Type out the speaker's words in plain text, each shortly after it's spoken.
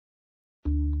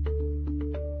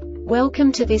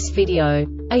Welcome to this video.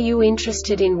 Are you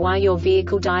interested in why your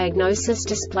vehicle diagnosis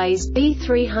displays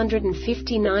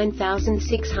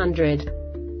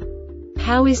B3596-00?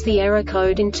 How is the error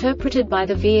code interpreted by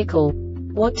the vehicle?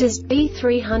 What does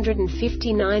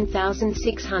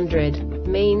B3596-00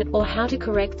 mean, or how to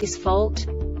correct this fault?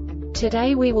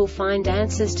 Today we will find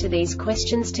answers to these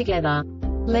questions together.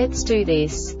 Let's do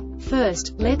this.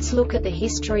 First, let's look at the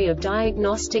history of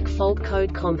diagnostic fault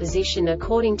code composition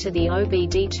according to the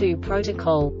OBD2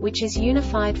 protocol, which is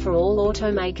unified for all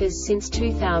automakers since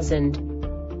 2000.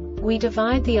 We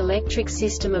divide the electric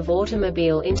system of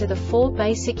automobile into the four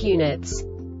basic units: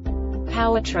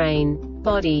 powertrain,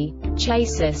 body,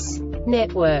 chassis,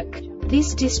 network.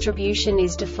 This distribution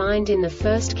is defined in the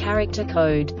first character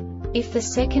code. If the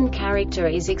second character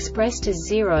is expressed as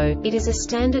 0, it is a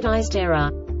standardized error.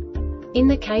 In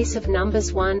the case of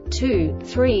numbers 1, 2,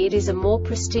 3, it is a more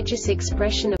prestigious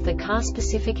expression of the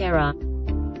car-specific error.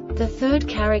 The third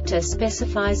character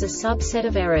specifies a subset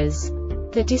of errors.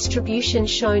 The distribution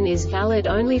shown is valid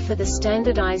only for the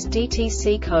standardized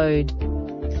DTC code.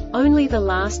 Only the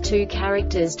last two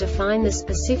characters define the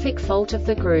specific fault of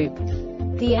the group.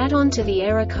 The add-on to the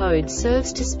error code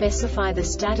serves to specify the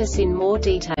status in more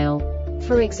detail.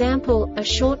 For example, a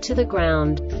short to the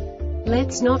ground.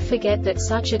 Let's not forget that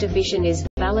such a division is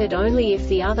valid only if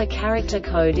the other character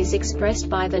code is expressed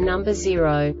by the number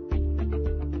 0.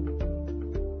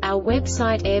 Our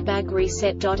website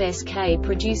airbagreset.sk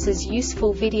produces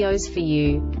useful videos for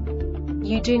you.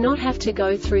 You do not have to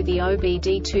go through the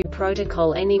OBD2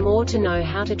 protocol anymore to know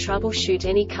how to troubleshoot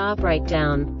any car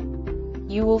breakdown.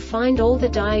 You will find all the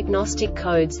diagnostic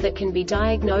codes that can be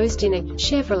diagnosed in a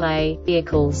Chevrolet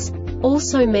vehicles.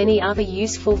 Also many other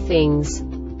useful things.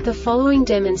 The following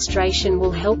demonstration will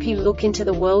help you look into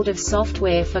the world of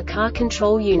software for car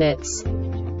control units.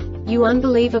 You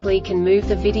unbelievably can move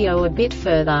the video a bit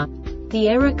further. The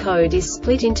error code is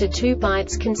split into 2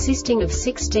 bytes consisting of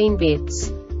 16 bits.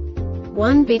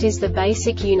 1 bit is the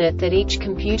basic unit that each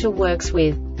computer works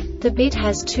with. The bit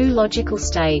has 2 logical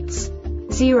states: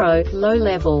 0, low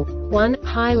level, 1,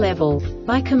 high level.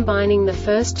 By combining the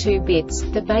first 2 bits,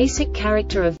 the basic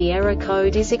character of the error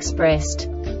code is expressed.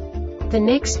 The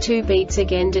next 2 beats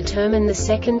again determine the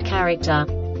second character.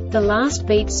 The last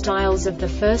beat styles of the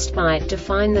first byte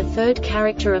define the third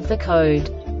character of the code.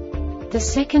 The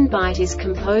second byte is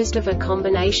composed of a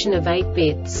combination of 8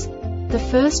 bits. The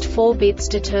first 4 bits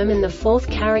determine the fourth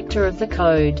character of the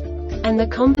code. And the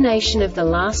combination of the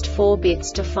last 4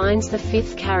 bits defines the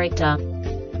fifth character.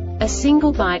 A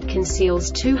single byte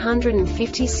conceals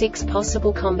 256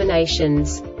 possible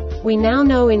combinations. We now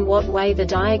know in what way the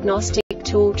diagnostic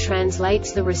tool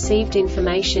translates the received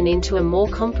information into a more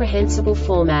comprehensible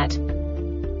format.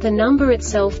 The number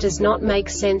itself does not make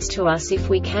sense to us if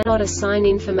we cannot assign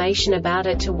information about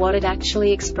it to what it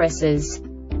actually expresses.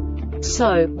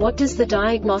 So, what does the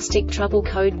diagnostic trouble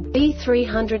code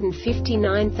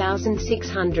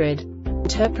B359600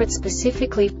 interpret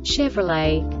specifically for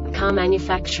Chevrolet car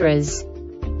manufacturers?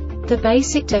 The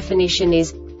basic definition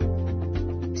is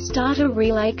starter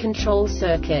relay control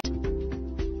circuit.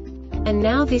 And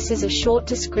now this is a short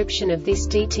description of this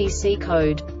DTC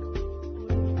code.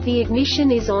 The ignition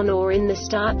is on or in the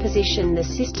start position. The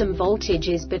system voltage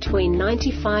is between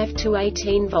 95 to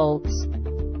 18 volts.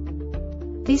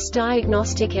 This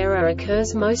diagnostic error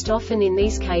occurs most often in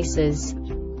these cases.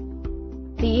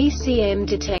 The ECM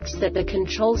detects that the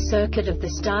control circuit of the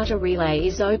starter relay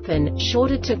is open,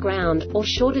 shorted to ground, or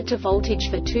shorted to voltage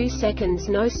for 2 seconds.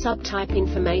 No subtype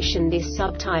information. This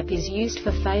subtype is used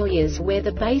for failures where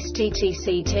the base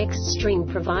DTC text string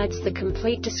provides the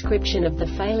complete description of the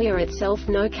failure itself.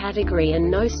 No category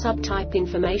and no subtype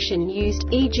information used,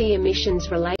 e.g.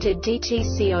 emissions-related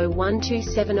DTC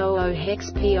 012700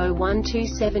 hex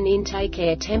P0127 intake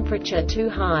air temperature too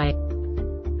high.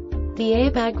 The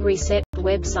Airbag Reset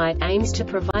website aims to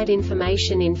provide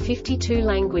information in 52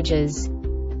 languages.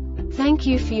 Thank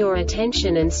you for your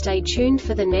attention and stay tuned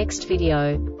for the next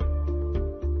video.